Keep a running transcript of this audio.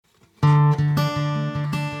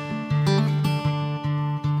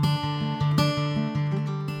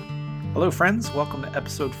Hello, friends. Welcome to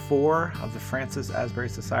episode 4 of the Francis Asbury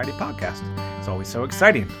Society podcast. It's always so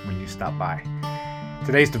exciting when you stop by.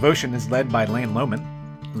 Today's devotion is led by Lane Lohman.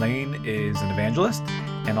 Lane is an evangelist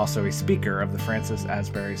and also a speaker of the Francis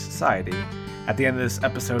Asbury Society. At the end of this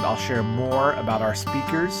episode, I'll share more about our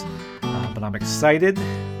speakers, but I'm excited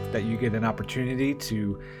that you get an opportunity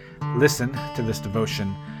to listen to this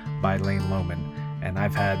devotion by Lane Lohman. And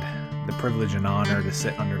I've had the privilege and honor to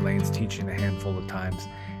sit under Lane's teaching a handful of times.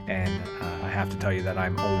 And I have to tell you that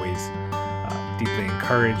I'm always deeply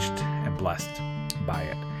encouraged and blessed by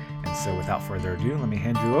it. And so without further ado, let me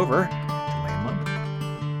hand you over to Lane Lohman.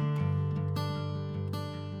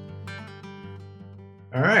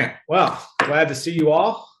 All right. Well, glad to see you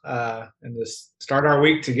all and to start our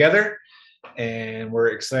week together. And we're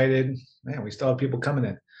excited. Man, we still have people coming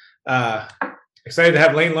in. Excited to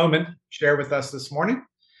have Lane Lohman share with us this morning.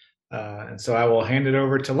 And so I will hand it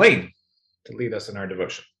over to Lane to lead us in our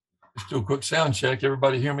devotion. Let's do a quick sound check.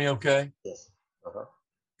 Everybody hear me okay? Yes.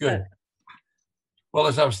 Good. Well,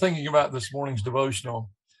 as I was thinking about this morning's devotional,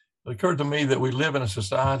 it occurred to me that we live in a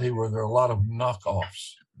society where there are a lot of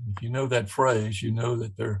knockoffs. If you know that phrase, you know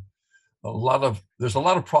that there's a lot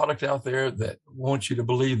of product out there that wants you to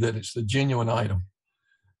believe that it's the genuine item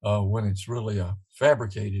when it's really a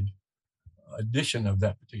fabricated edition of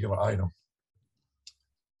that particular item.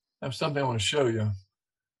 I have something I want to show you.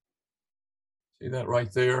 See that right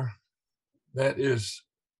there? That is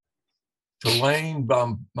to Lane,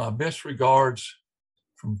 by my best regards,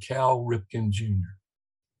 from Cal Ripken Jr.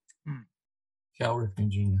 Cal Ripken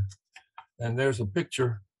Jr. And there's a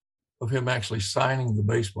picture of him actually signing the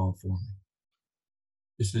baseball for me.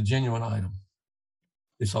 It's the genuine item.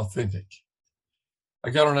 It's authentic. I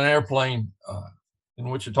got on an airplane in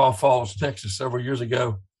Wichita Falls, Texas, several years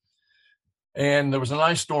ago, and there was an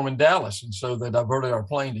ice storm in Dallas, and so they diverted our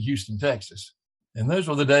plane to Houston, Texas. And those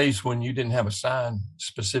were the days when you didn't have assigned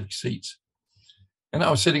specific seats. And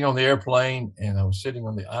I was sitting on the airplane, and I was sitting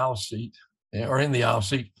on the aisle seat, or in the aisle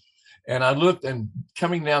seat, and I looked, and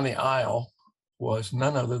coming down the aisle was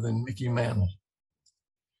none other than Mickey Mantle.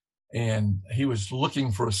 And he was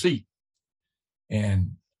looking for a seat.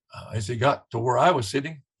 And as he got to where I was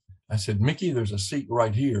sitting, I said, "Mickey, there's a seat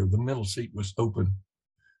right here." The middle seat was open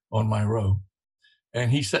on my row.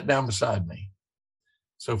 And he sat down beside me.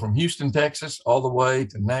 So from Houston, Texas, all the way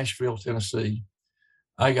to Nashville, Tennessee,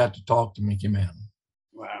 I got to talk to Mickey Mantle.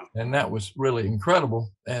 Wow. And that was really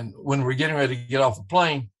incredible. And when we were getting ready to get off the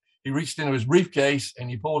plane, he reached into his briefcase and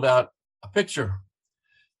he pulled out a picture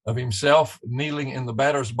of himself kneeling in the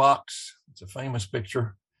batter's box. It's a famous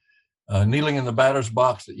picture, kneeling in the batter's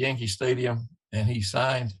box at Yankee Stadium. And he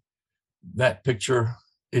signed that picture.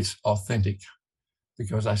 It's authentic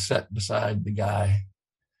because I sat beside the guy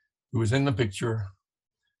who was in the picture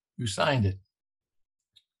who signed it.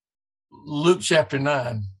 Luke chapter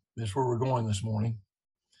 9 is where we're going this morning.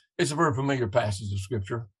 It's a very familiar passage of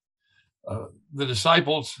scripture. The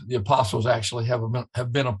disciples, the apostles actually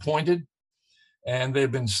have been appointed, and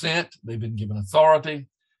they've been sent, they've been given authority,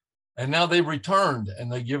 and now they've returned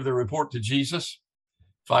and they give their report to Jesus.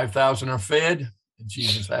 5,000 are fed, and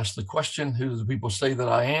Jesus asks the question, "Who do the people say that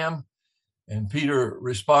I am?" And Peter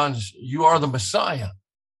responds, "You are the Messiah."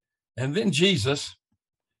 And then Jesus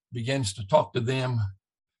begins to talk to them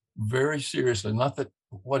very seriously. Not that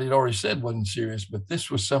what he'd already said wasn't serious, but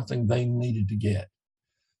this was something they needed to get,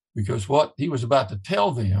 because what he was about to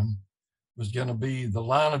tell them was going to be the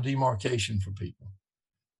line of demarcation for people.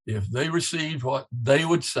 If they received what they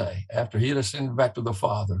would say after he had ascended back to the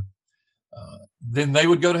Father, then they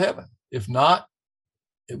would go to heaven. If not,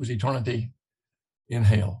 it was eternity in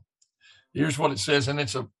hell. Here's what it says, and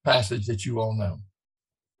it's a passage that you all know.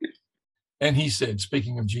 And he said,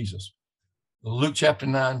 speaking of Jesus, Luke chapter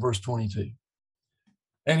 9, verse 22.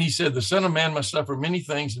 And he said, "The Son of Man must suffer many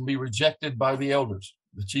things and be rejected by the elders,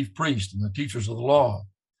 the chief priests, and the teachers of the law.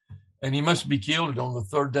 And he must be killed, and on the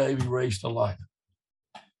third day be raised to life."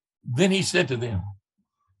 Then he said to them,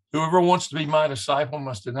 "Whoever wants to be my disciple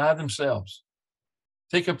must deny themselves,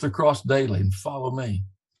 take up their cross daily, and follow me.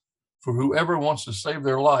 For whoever wants to save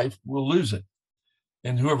their life will lose it,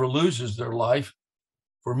 and whoever loses their life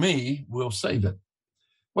for me will save it.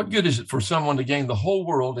 What good is it for someone to gain the whole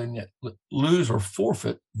world and yet lose or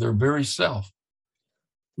forfeit their very self?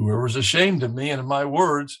 Whoever is ashamed of me and of my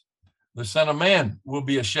words, the Son of Man will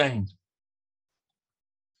be ashamed.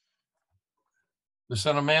 The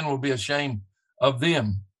Son of Man will be ashamed of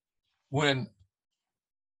them when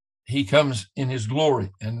he comes in his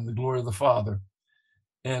glory and in the glory of the Father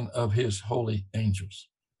and of his holy angels."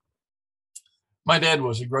 My dad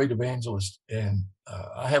was a great evangelist, and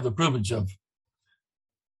I have the privilege of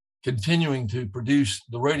continuing to produce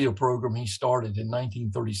the radio program he started in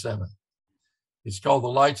 1937. It's called The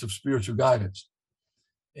Lights of Spiritual Guidance.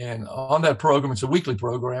 And on that program, it's a weekly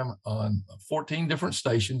program on 14 different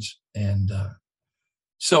stations. And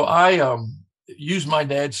so I use my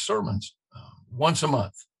dad's sermons once a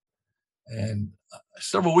month. And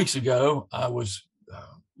several weeks ago, I was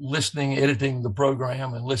editing the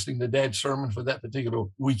program and listening to Dad's sermon for that particular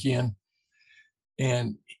weekend.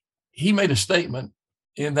 And he made a statement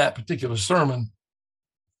in that particular sermon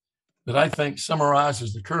that I think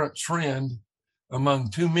summarizes the current trend among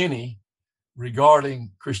too many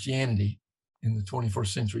regarding Christianity in the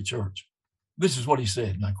 21st century church. This is what he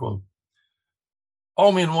said, and I quote,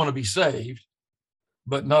 "All men want to be saved,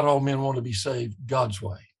 but not all men want to be saved God's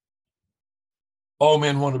way. All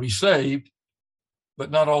men want to be saved,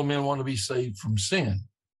 but not all men want to be saved from sin.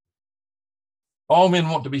 All men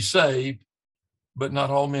want to be saved, but not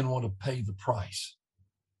all men want to pay the price.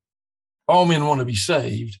 All men want to be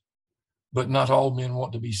saved, but not all men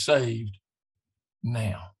want to be saved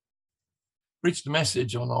now." Preached a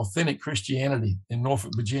message on authentic Christianity in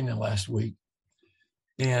Norfolk, Virginia last week.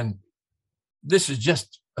 And this is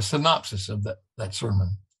just a synopsis of that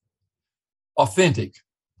sermon. Authentic,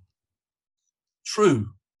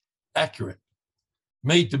 true, accurate,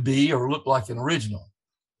 made to be or look like an original.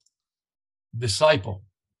 Disciple,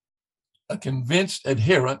 a convinced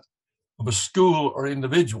adherent of a school or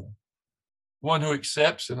individual, one who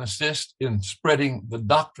accepts and assists in spreading the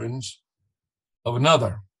doctrines of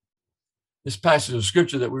another. This passage of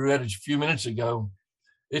scripture that we read a few minutes ago,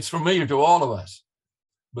 it's familiar to all of us.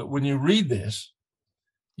 But when you read this,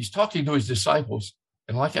 he's talking to his disciples.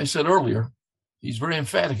 And like I said earlier, he's very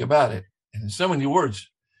emphatic about it. And in so many words,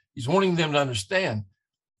 he's wanting them to understand,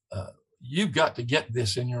 you've got to get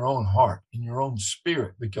this in your own heart, in your own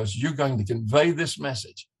spirit, because you're going to convey this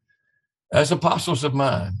message as apostles of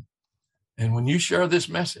mine. And when you share this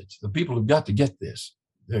message, the people have got to get this.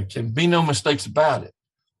 There can be no mistakes about it.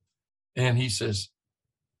 And he says,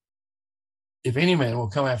 if any man will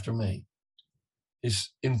come after me,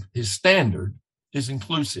 his standard is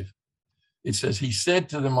inclusive. It says, he said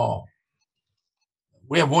to them all.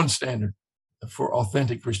 We have one standard for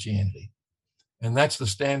authentic Christianity, and that's the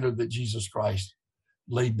standard that Jesus Christ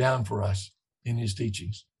laid down for us in his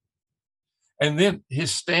teachings. And then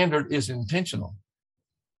his standard is intentional.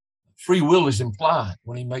 Free will is implied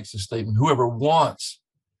when he makes the statement, whoever wants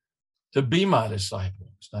to be my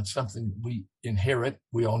disciple. It's not something we inherit.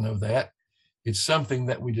 We all know that. It's something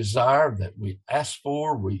that we desire, that we ask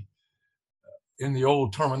for. We, in the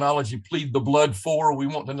old terminology, plead the blood for. We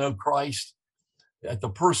want to know Christ at the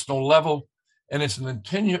personal level. And it's an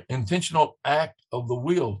intentional act of the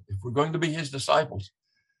will. If we're going to be his disciples,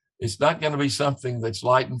 it's not going to be something that's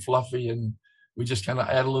light and fluffy and we just kind of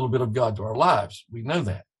add a little bit of God to our lives. We know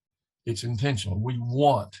that. It's intentional.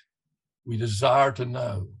 We desire to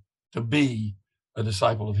know, to be a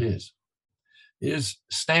disciple of his. His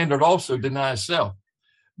standard also denies self,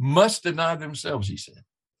 must deny themselves, he said.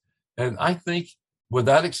 And I think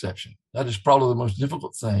without exception, that is probably the most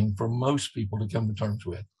difficult thing for most people to come to terms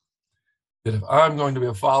with. That if I'm going to be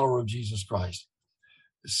a follower of Jesus Christ,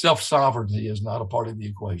 self-sovereignty is not a part of the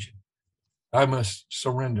equation. I must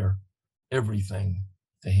surrender everything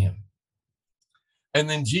to him. And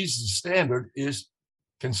then Jesus' standard is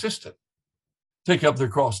consistent. Take up their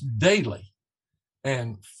cross daily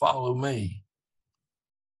and follow me.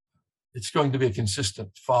 It's going to be a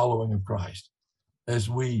consistent following of Christ as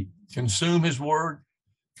we consume his word,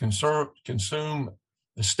 consume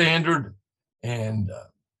the standard, and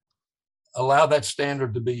allow that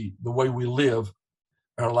standard to be the way we live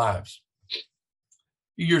our lives.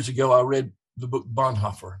 A few years ago, I read the book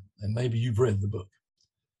Bonhoeffer, and maybe you've read the book.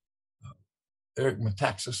 Eric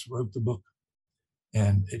Metaxas wrote the book,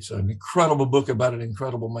 and it's an incredible book about an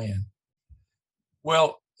incredible man.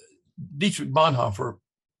 Well, Dietrich Bonhoeffer,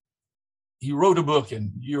 he wrote a book,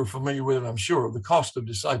 and you're familiar with it, I'm sure, The Cost of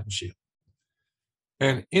Discipleship.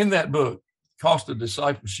 And in that book, Cost of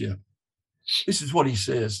Discipleship, this is what he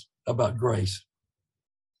says about grace.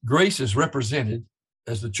 Grace is represented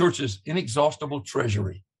as the church's inexhaustible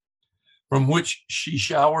treasury from which she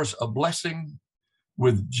showers a blessing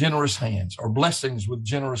with generous hands, or blessings with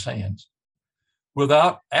generous hands,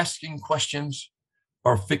 without asking questions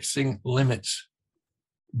or fixing limits.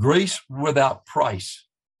 Grace without price,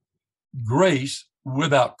 grace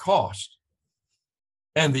without cost.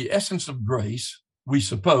 And the essence of grace, we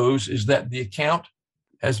suppose, is that the account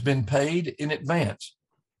has been paid in advance.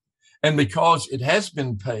 And because it has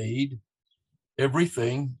been paid,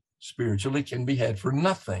 everything spiritually can be had for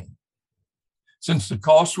nothing. Since the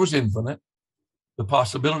cost was infinite, The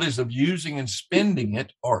possibilities of using and spending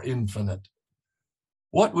it are infinite.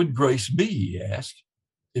 What would grace be, he asked,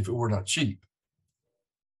 if it were not cheap?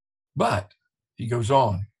 But, he goes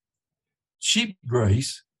on, cheap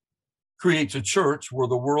grace creates a church where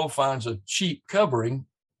the world finds a cheap covering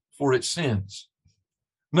for its sins.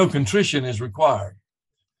 No contrition is required,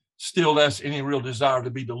 still less any real desire to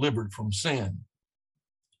be delivered from sin.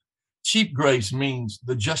 Cheap grace means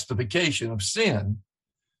the justification of sin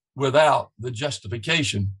without the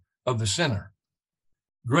justification of the sinner.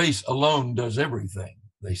 Grace alone does everything,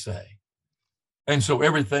 they say. And so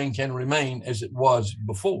everything can remain as it was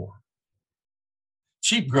before.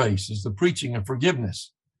 Cheap grace is the preaching of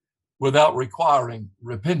forgiveness without requiring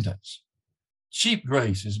repentance. Cheap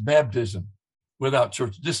grace is baptism without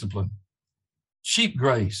church discipline. Cheap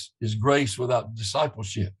grace is grace without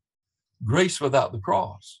discipleship, grace without the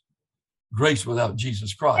cross, grace without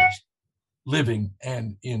Jesus Christ, living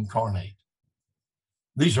and incarnate.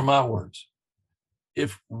 These are my words.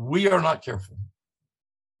 If we are not careful,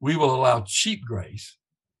 we will allow cheap grace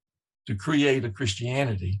to create a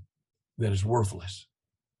Christianity that is worthless.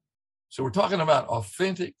 So we're talking about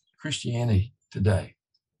authentic Christianity today.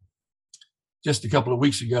 Just a couple of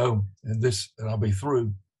weeks ago, and I'll be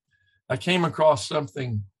through, I came across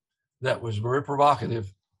something that was very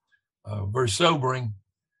provocative, very sobering.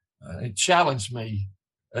 It challenged me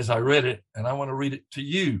as I read it, and I want to read it to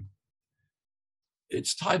you.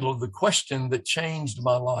 It's titled "The Question That Changed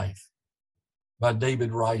My Life" by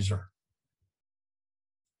David Reiser.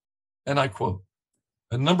 And I quote,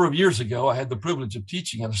 "A number of years ago, I had the privilege of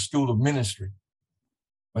teaching at a school of ministry.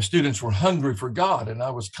 My students were hungry for God, and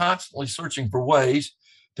I was constantly searching for ways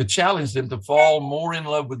to challenge them to fall more in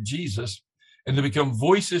love with Jesus and to become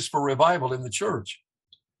voices for revival in the church.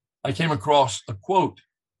 I came across a quote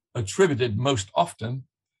attributed most often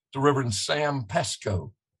to Reverend Sam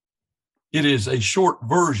Pascoe. It is a short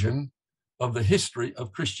version of the history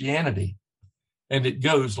of Christianity, and it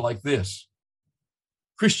goes like this.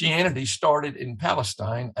 Christianity started in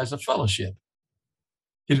Palestine as a fellowship.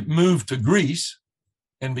 It moved to Greece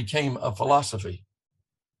and became a philosophy.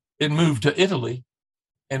 It moved to Italy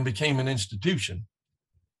and became an institution.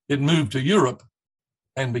 It moved to Europe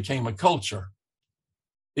and became a culture.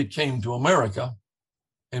 It came to America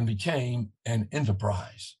and became an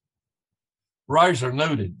enterprise." Reiser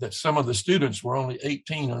noted that some of the students were only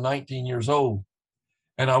 18 or 19 years old,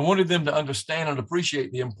 and I wanted them to understand and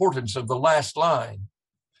appreciate the importance of the last line.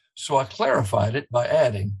 So I clarified it by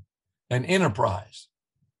adding, "An enterprise,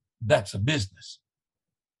 that's a business."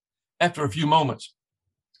 After a few moments,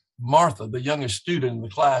 Martha, the youngest student in the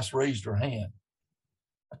class, raised her hand.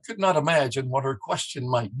 I could not imagine what her question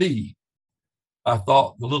might be. I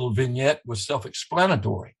thought the little vignette was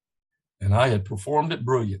self-explanatory, and I had performed it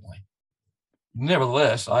brilliantly.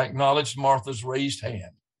 Nevertheless, I acknowledged Martha's raised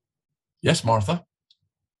hand. "Yes, Martha."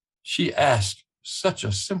 She asked such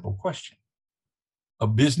a simple question. "A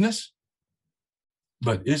business?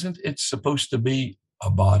 But isn't it supposed to be a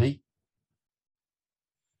body?"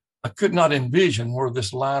 I could not envision where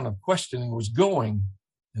this line of questioning was going,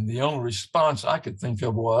 and the only response I could think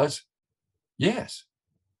of was, "Yes."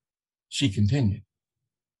 She continued,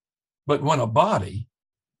 "But when a body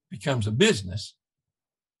becomes a business,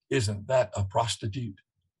 isn't that a prostitute?"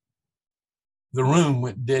 The room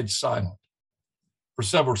went dead silent. For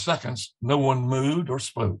several seconds, no one moved or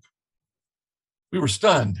spoke. We were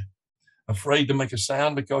stunned, afraid to make a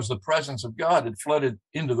sound because the presence of God had flooded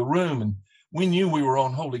into the room, and we knew we were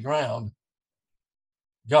on holy ground.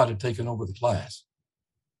 God had taken over the class.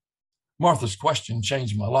 Martha's question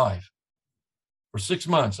changed my life. For 6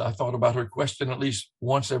 months, I thought about her question at least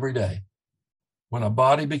once every day. When a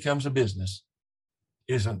body becomes a business,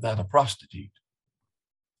 isn't that a prostitute?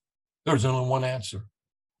 There's only one answer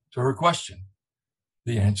to her question.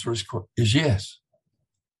 The answer is yes.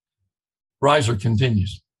 Reiser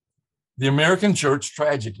continues, "The American church,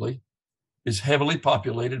 tragically, is heavily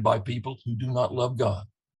populated by people who do not love God.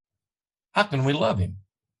 How can we love him?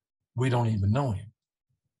 We don't even know him."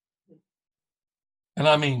 And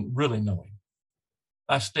I mean really know him.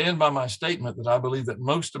 I stand by my statement that I believe that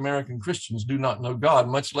most American Christians do not know God,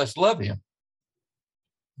 much less love him.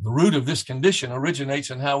 The root of this condition originates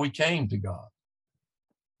in how we came to God.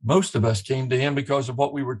 Most of us came to him because of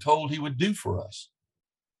what we were told he would do for us.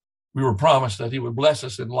 We were promised that he would bless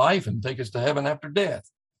us in life and take us to heaven after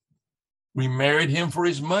death. We married him for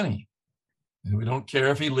his money, and we don't care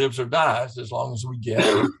if he lives or dies as long as we get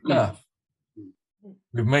enough.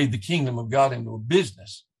 We've made the kingdom of God into a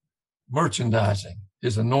business, merchandising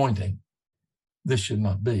his anointing. This should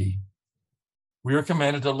not be. We are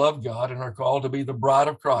commanded to love God and are called to be the bride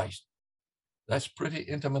of Christ. That's pretty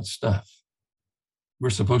intimate stuff. We're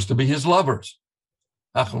supposed to be his lovers.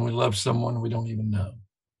 How can we love someone we don't even know?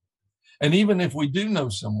 And even if we do know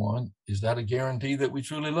someone, is that a guarantee that we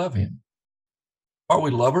truly love him? Are we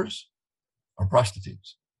lovers or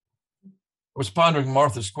prostitutes? I was pondering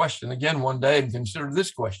Martha's question again one day and considered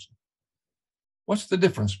this question. What's the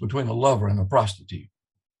difference between a lover and a prostitute?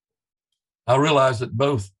 I realize that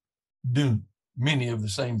both do many of the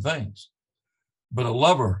same things, but a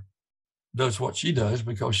lover does what she does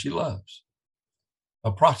because she loves.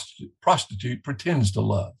 A prostitute pretends to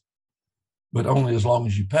love, but only as long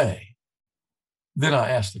as you pay. Then I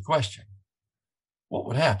asked the question, what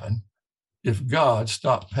would happen if God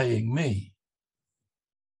stopped paying me?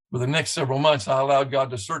 For the next several months, I allowed God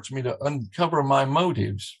to search me to uncover my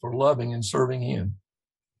motives for loving and serving him.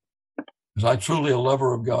 Was I truly a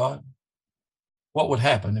lover of God? What would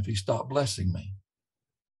happen if he stopped blessing me?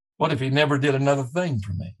 What if he never did another thing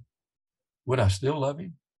for me? Would I still love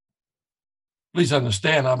him? Please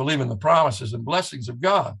understand, I believe in the promises and blessings of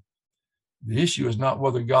God. The issue is not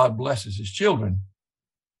whether God blesses his children.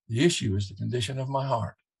 The issue is the condition of my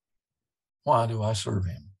heart. Why do I serve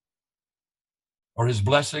him? Are his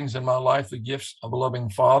blessings in my life the gifts of a loving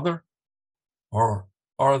father? Or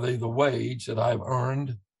are they the wage that I've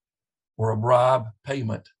earned or a bribe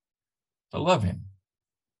payment to love him?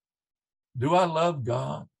 Do I love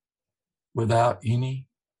God without any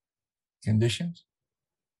conditions?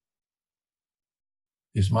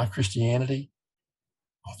 Is my Christianity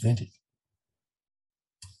authentic?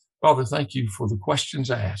 Father, thank you for the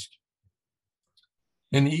questions asked.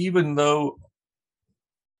 And even though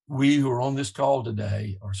we who are on this call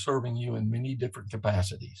today are serving you in many different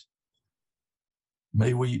capacities,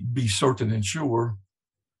 may we be certain and sure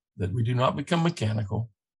that we do not become mechanical,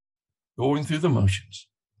 going through the motions.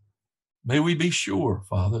 May we be sure,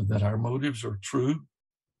 Father, that our motives are true.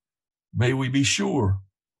 May we be sure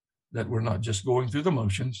that we're not just going through the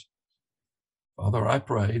motions. Father, I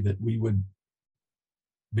pray that we would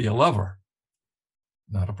be a lover,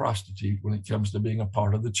 not a prostitute, when it comes to being a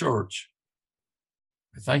part of the church.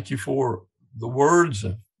 I thank you for the words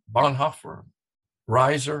of Bonhoeffer,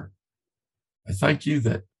 Reiser. I thank you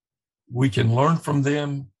that we can learn from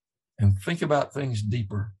them and think about things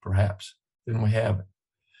deeper, perhaps, than we have,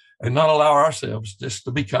 and not allow ourselves just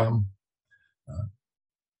to become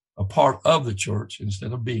a part of the church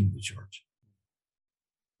instead of being the church.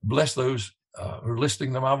 Bless those who are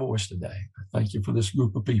listening to my voice today. I thank you for this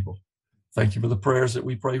group of people. Thank you for the prayers that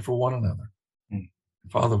we pray for one another.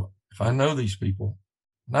 Father, if I know these people,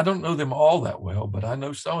 and I don't know them all that well, but I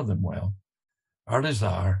know some of them well, our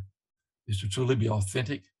desire is to truly be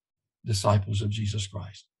authentic disciples of Jesus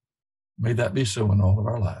Christ. May that be so in all of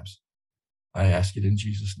our lives. I ask it in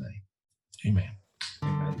Jesus' name. Amen.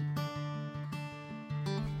 Amen.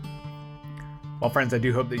 Well, friends, I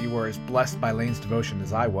do hope that you were as blessed by Lane's devotion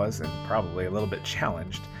as I was, and probably a little bit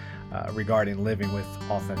challenged regarding living with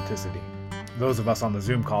authenticity. Those of us on the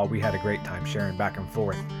Zoom call, we had a great time sharing back and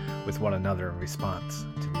forth with one another in response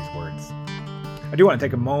to these words. I do want to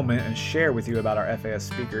take a moment and share with you about our FAS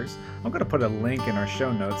speakers. I'm going to put a link in our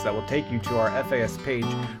show notes that will take you to our FAS page,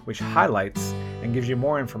 which highlights and gives you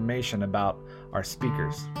more information about our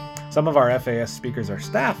speakers. Some of our FAS speakers are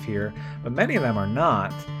staff here, but many of them are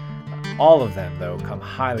not. All of them, though, come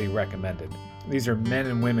highly recommended. These are men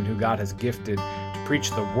and women who God has gifted to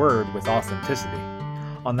preach the word with authenticity.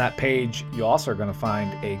 On that page, you also are going to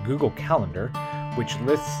find a Google Calendar, which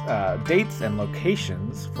lists dates and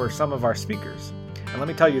locations for some of our speakers. And let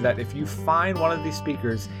me tell you that if you find one of these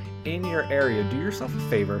speakers in your area, do yourself a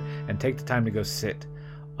favor and take the time to go sit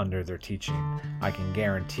under their teaching. I can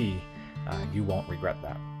guarantee you won't regret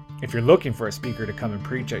that. If you're looking for a speaker to come and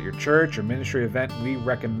preach at your church or ministry event, we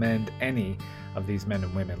recommend any of these men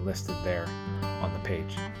and women listed there on the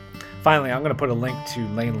page. Finally, I'm going to put a link to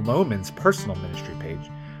Lane Lohman's personal ministry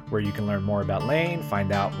page, where you can learn more about Lane,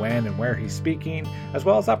 find out when and where he's speaking, as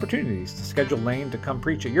well as opportunities to schedule Lane to come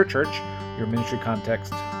preach at your church, your ministry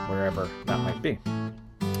context, wherever that might be.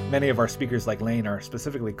 Many of our speakers like Lane are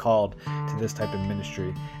specifically called to this type of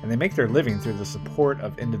ministry, and they make their living through the support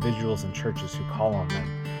of individuals and churches who call on them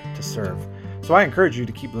to serve. So I encourage you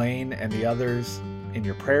to keep Lane and the others in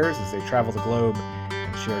your prayers as they travel the globe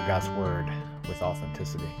and share God's word with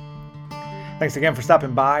authenticity. Thanks again for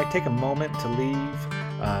stopping by. Take a moment to leave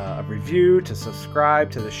a review, to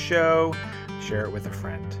subscribe to the show, share it with a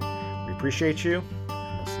friend. We appreciate you,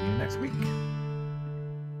 and we'll see you next week.